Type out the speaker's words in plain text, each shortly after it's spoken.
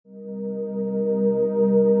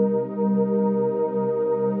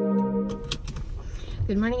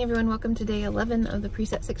Good morning, everyone. Welcome to day 11 of the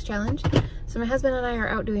Preset 6 challenge. So my husband and I are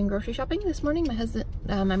out doing grocery shopping this morning.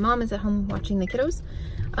 My mom is at home watching the kiddos.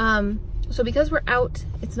 So because we're out,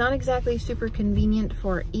 it's not exactly super convenient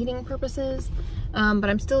for eating purposes, but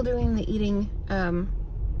I'm still doing the eating.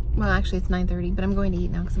 Well, actually it's 9:30, but I'm going to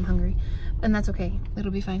eat now because I'm hungry, and that's okay.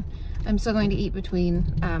 It'll be fine. I'm still going to eat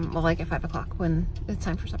between, well, like at 5 o'clock when it's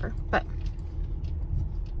time for supper. But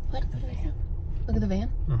what? Look at the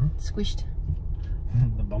van. Squished.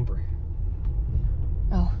 The bumper.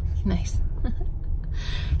 Oh, nice.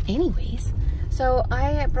 Anyways, so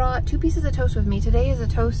I brought 2 pieces of toast with me. Today is a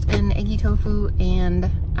toast and eggy tofu and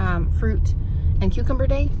fruit and cucumber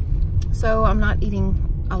day. So I'm not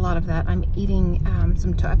eating a lot of that. I'm eating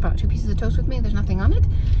I brought 2 pieces of toast with me. There's nothing on it.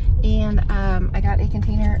 And I got a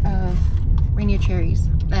container of Rainier cherries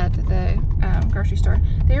at the grocery store.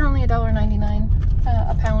 They are only $1.99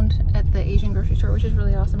 a pound at the Asian grocery store, which is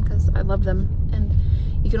really awesome because I love them, and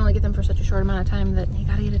you can only get them for such a short amount of time that you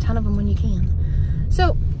gotta get a ton of them when you can.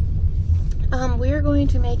 So we're going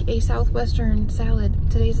to make a Southwestern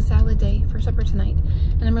salad. Today's a salad day for supper tonight,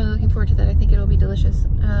 and I'm really looking forward to that. I think it'll be delicious.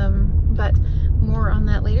 But more on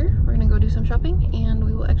that later. We're gonna go do some shopping and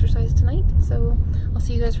we will exercise tonight. So I'll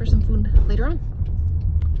see you guys for some food later on.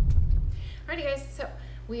 Alrighty guys, so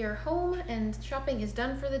we are home and shopping is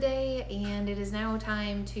done for the day, and it is now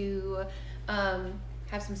time to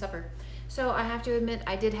have some supper. So I have to admit,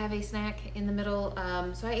 I did have a snack in the middle.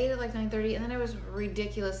 So I ate at like 9:30, and then I was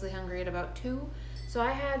ridiculously hungry at about 2. So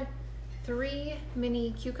I had 3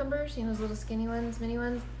 mini cucumbers, you know, those little skinny ones, mini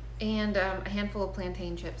ones, and a handful of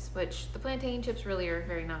plantain chips, which the plantain chips really are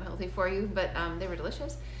very not healthy for you, but they were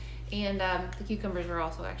delicious. And the cucumbers were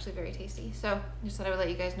also actually very tasty. So just thought I would let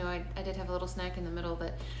you guys know I did have a little snack in the middle,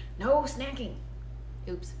 but no snacking.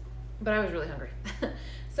 Oops. But I was really hungry.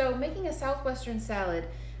 So making a Southwestern salad.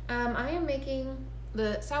 I am making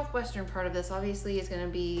the Southwestern part of this. Obviously is going to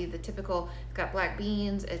be the typical, it's got black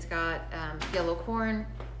beans, it's got yellow corn.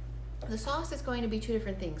 The sauce is going to be 2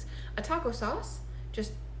 different things. A taco sauce,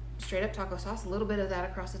 just straight up taco sauce, a little bit of that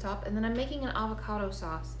across the top. And then I'm making an avocado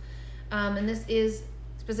sauce. And this is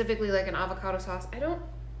specifically like an avocado sauce.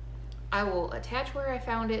 I will attach where I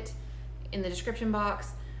found it in the description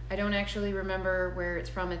box. I don't actually remember where it's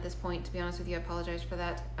from at this point, to be honest with you. I apologize for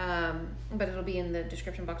that. But it'll be in the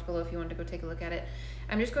description box below if you want to go take a look at it.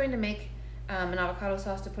 I'm just going to make an avocado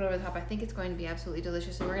sauce to put over the top. I think it's going to be absolutely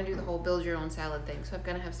delicious, and we're going to do the whole build your own salad thing. So I'm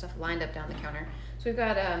going to have stuff lined up down the counter. So we've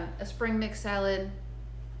got a spring mix salad,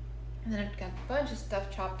 and then I've got a bunch of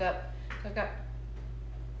stuff chopped up. So I've got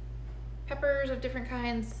peppers of different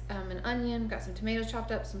kinds, an onion, got some tomatoes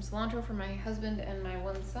chopped up, some cilantro for my husband and my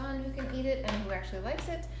one son who can eat it and who actually likes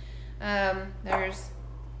it. There's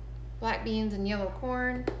black beans and yellow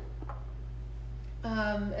corn,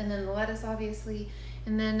 and then the lettuce obviously,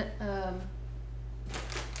 and then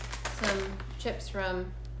some chips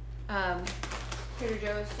from Trader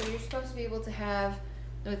Joe's. So you're supposed to be able to have,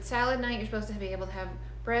 with salad night, you're supposed to be able to have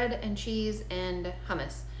bread and cheese and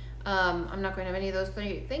hummus. I'm not going to have any of those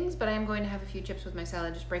 3 things, but I am going to have a few chips with my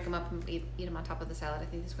salad. Just break them up and eat them on top of the salad. I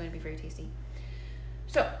think it's going to be very tasty.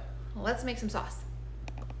 So let's make some sauce.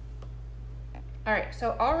 All right,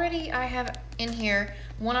 so already I have in here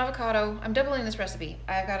 1 avocado. I'm doubling this recipe.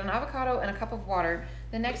 I've got an avocado and a cup of water.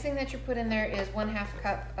 The next thing that you put in there is 1/2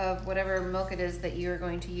 cup of whatever milk it is that you're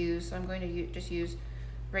going to use. So I'm going to just use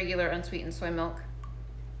regular unsweetened soy milk.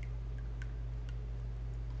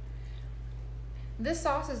 This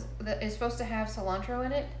sauce is supposed to have cilantro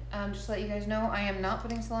in it. Just to let you guys know, I am not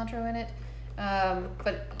putting cilantro in it.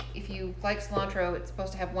 But if you like cilantro, it's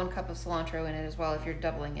supposed to have 1 cup of cilantro in it as well if you're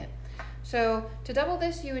doubling it. So to double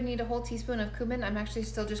this, you would need a whole teaspoon of cumin. I'm actually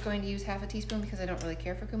still just going to use 1/2 teaspoon because I don't really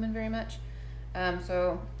care for cumin very much.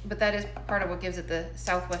 But that is part of what gives it the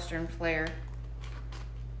Southwestern flair.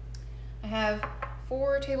 I have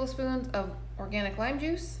 4 tablespoons of organic lime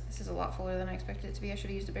juice. This is a lot fuller than I expected it to be. I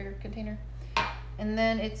should have used a bigger container. And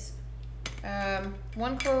then it's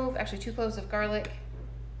 1 clove, actually 2 cloves of garlic,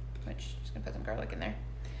 which I'm just gonna put some garlic in there,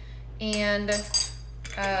 and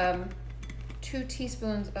 2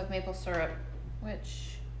 teaspoons of maple syrup,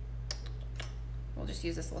 which we'll just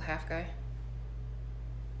use this little 1/2 guy.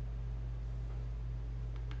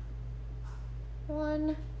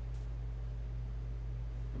 1,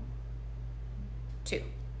 2.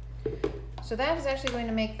 So that is actually going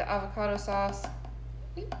to make the avocado sauce.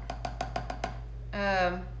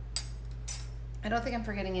 I don't think I'm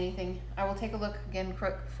forgetting anything. I will take a look again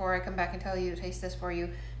quick before I come back and tell you, taste this for you,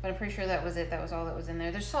 but I'm pretty sure that was it. That was all that was in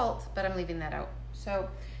there. There's salt, but I'm leaving that out. So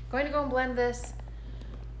going to go and blend this,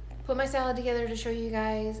 put my salad together to show you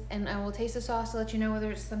guys, and I will taste the sauce to let you know whether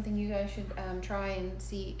it's something you guys should try and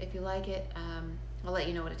see if you like it. I'll let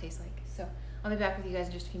you know what it tastes like. So I'll be back with you guys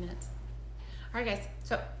in just a few minutes. All right, guys,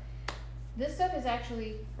 so this stuff is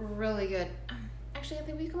actually really good. Actually,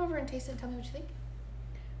 Anthony, will you come over and taste it and tell me what you think?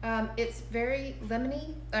 It's very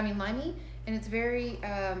limey, and it's very,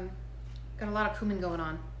 got a lot of cumin going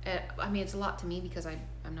on. I mean, it's a lot to me because I'm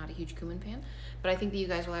not a huge cumin fan, but I think that you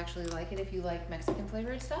guys will actually like it if you like Mexican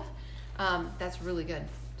flavored stuff. That's really good.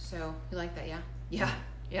 So you like that, yeah?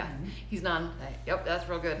 Yeah. He's nodding. Yep, that's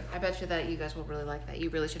real good. I bet you that you guys will really like that. You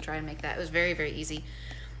really should try and make that. It was very, very easy.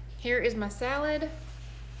 Here is my salad with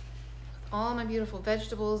all my beautiful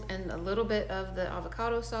vegetables and a little bit of the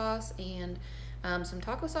avocado sauce and some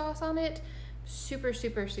taco sauce on it. Super,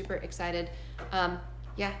 super, super excited.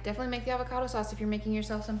 Yeah, definitely make the avocado sauce if you're making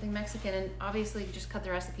yourself something Mexican, and obviously just cut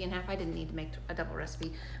the recipe in half. I didn't need to make a double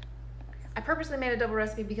recipe. I purposely made a double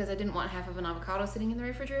recipe because I didn't want half of an avocado sitting in the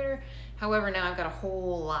refrigerator. However, now I've got a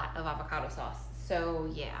whole lot of avocado sauce.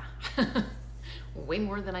 So yeah, way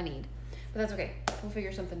more than I need. But that's okay. We'll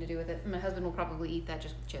figure something to do with it. My husband will probably eat that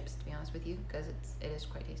just with chips, to be honest with you, because it is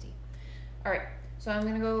quite tasty. All right, so I'm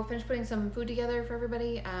gonna go finish putting some food together for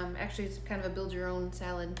everybody. Actually, it's kind of a build your own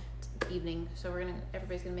salad evening. So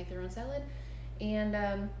everybody's gonna make their own salad,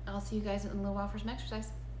 and I'll see you guys in a little while for some exercise.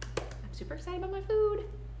 I'm super excited about my food.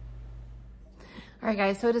 All right,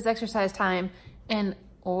 guys, so it is exercise time, and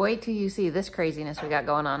wait till you see this craziness we got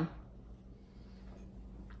going on.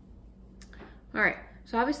 All right,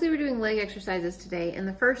 so obviously we're doing leg exercises today, and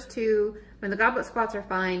the first two, when the goblet squats are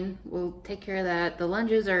fine, we'll take care of that. The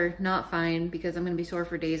lunges are not fine because I'm gonna be sore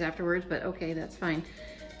for days afterwards, but okay, that's fine.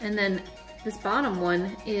 And then this bottom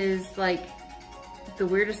one is like the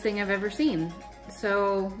weirdest thing I've ever seen.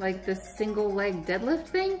 So like this single leg deadlift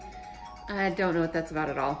thing, I don't know what that's about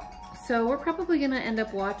at all. So we're probably gonna end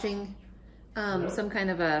up watching some kind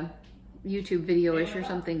of a YouTube video-ish or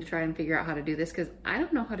something to try and figure out how to do this, because I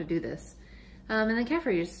don't know how to do this. And the calf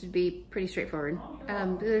raises should be pretty straightforward.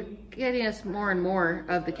 They're getting us more and more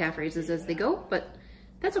of the calf raises as they go, but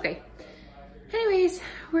that's okay. Anyways,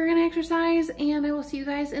 we're gonna exercise, and I will see you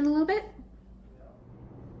guys in a little bit.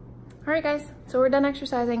 All right, guys, so we're done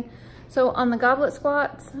exercising. So on the goblet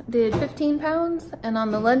squats, did 15 pounds, and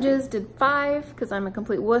on the lunges did 5, because I'm a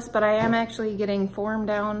complete wuss, but I am actually getting form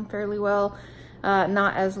down fairly well.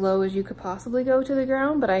 Not as low as you could possibly go to the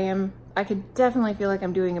ground, but I could definitely feel like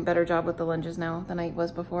I'm doing a better job with the lunges now than I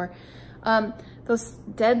was before. Those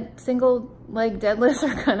single leg deadlifts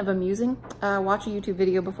are kind of amusing. Watch a YouTube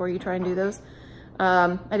video before you try and do those.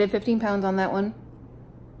 I did 15 pounds on that one.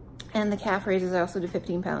 And the calf raises, I also did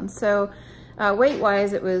 15 pounds. So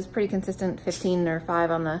weight-wise, it was pretty consistent, 15 or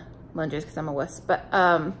 5 on the lunges because I'm a wuss. But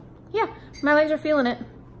yeah, my legs are feeling it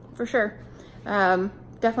for sure.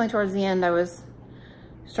 Definitely towards the end, I was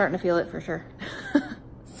starting to feel it for sure.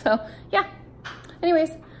 So yeah,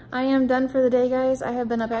 anyways, I am done for the day, guys. I have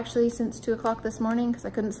been up actually since 2 o'clock this morning because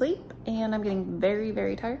I couldn't sleep, and I'm getting very,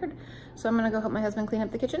 very tired. So I'm gonna go help my husband clean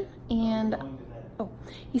up the kitchen, and oh,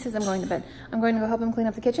 he says I'm going to bed. I'm going to go help him clean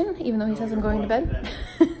up the kitchen, even though he says I'm going to bed.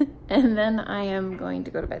 And then I am going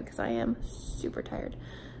to go to bed because I am super tired.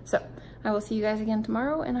 So I will see you guys again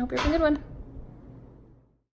tomorrow, and I hope you're having a good one.